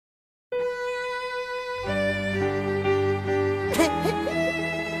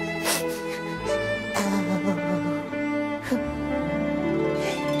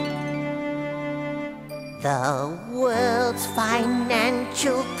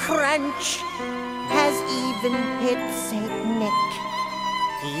crunch has even hit Saint Nick.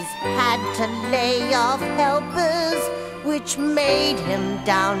 He's had to lay off helpers, which made him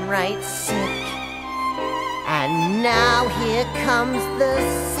downright sick. And now here comes the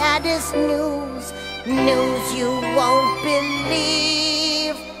saddest news, news you won't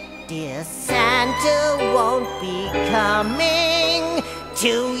believe. Dear Santa won't be coming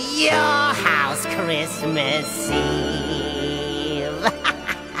to your house Christmas Eve.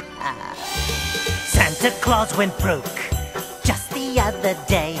 Santa Claus went broke just the other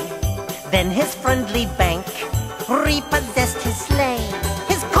day. Then his friendly bank repossessed his sleigh.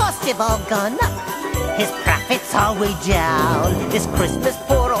 His costs have all gone up, his profits are way down. This Christmas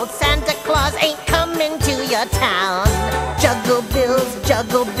poor old Santa Claus ain't coming to your town. Juggle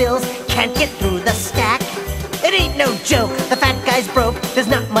bills, can't get through the stack. It ain't no joke, the fat guy's broke, there's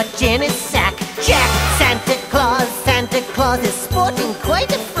not much in his sack. Jack, Santa Claus is sporting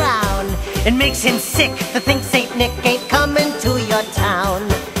quite a frown. It makes him sick to think Saint Nick ain't coming to your town.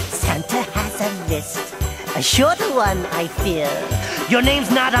 Santa has a list, a shorter one, I fear. Your name's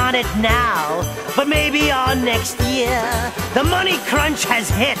not on it now, but maybe on next year. The money crunch has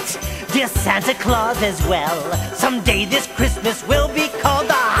hit dear Santa Claus as well. Someday this Christmas will be called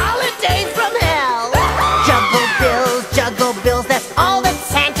the holiday from hell. Juggle bills, that's all that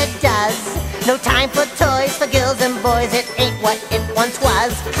Santa does. No time for toys for girls and boys, it ain't what it once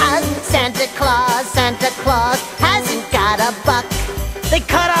was. 'Cause Santa Claus hasn't got a buck. They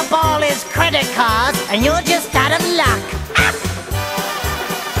cut up all his credit cards and you're just out of luck.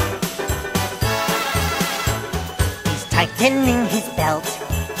 He's tightening his belt,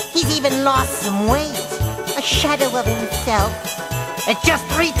 he's even lost some weight, a shadow of himself. At just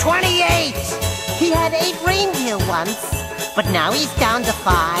 328, he had 8 reindeer once, but now he's down to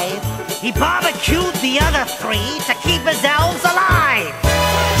 5. He barbecued the other 3 to keep his elves alive.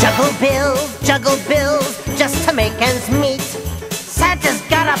 Juggle bills, just to make ends meet. Santa's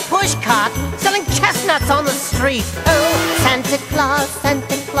got a push cart selling chestnuts on the street. Oh, Santa Claus,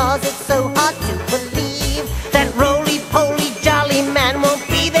 it's so hard to believe that roly-poly jolly man won't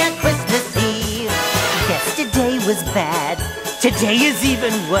be there Christmas Eve. Yesterday was bad, today is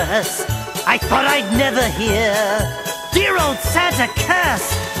even worse. I thought I'd never hear dear old Santa curse.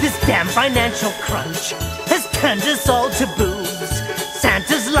 This damn financial crunch has turned us all to boobs.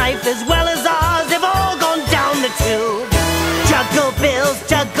 Santa's life as well as ours have all gone down the tube. Juggle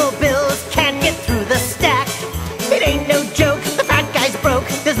bills, can't get through the stack. It ain't no joke, the fat guy's broke,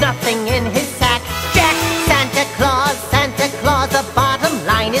 there's nothing in his sack. Jack, Santa Claus, the bottom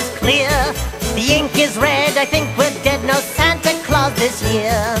line is clear. The ink is red, I think we're dead, no Santa Claus this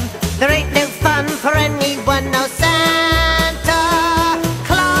year. There ain't no fun for anyone, no Santa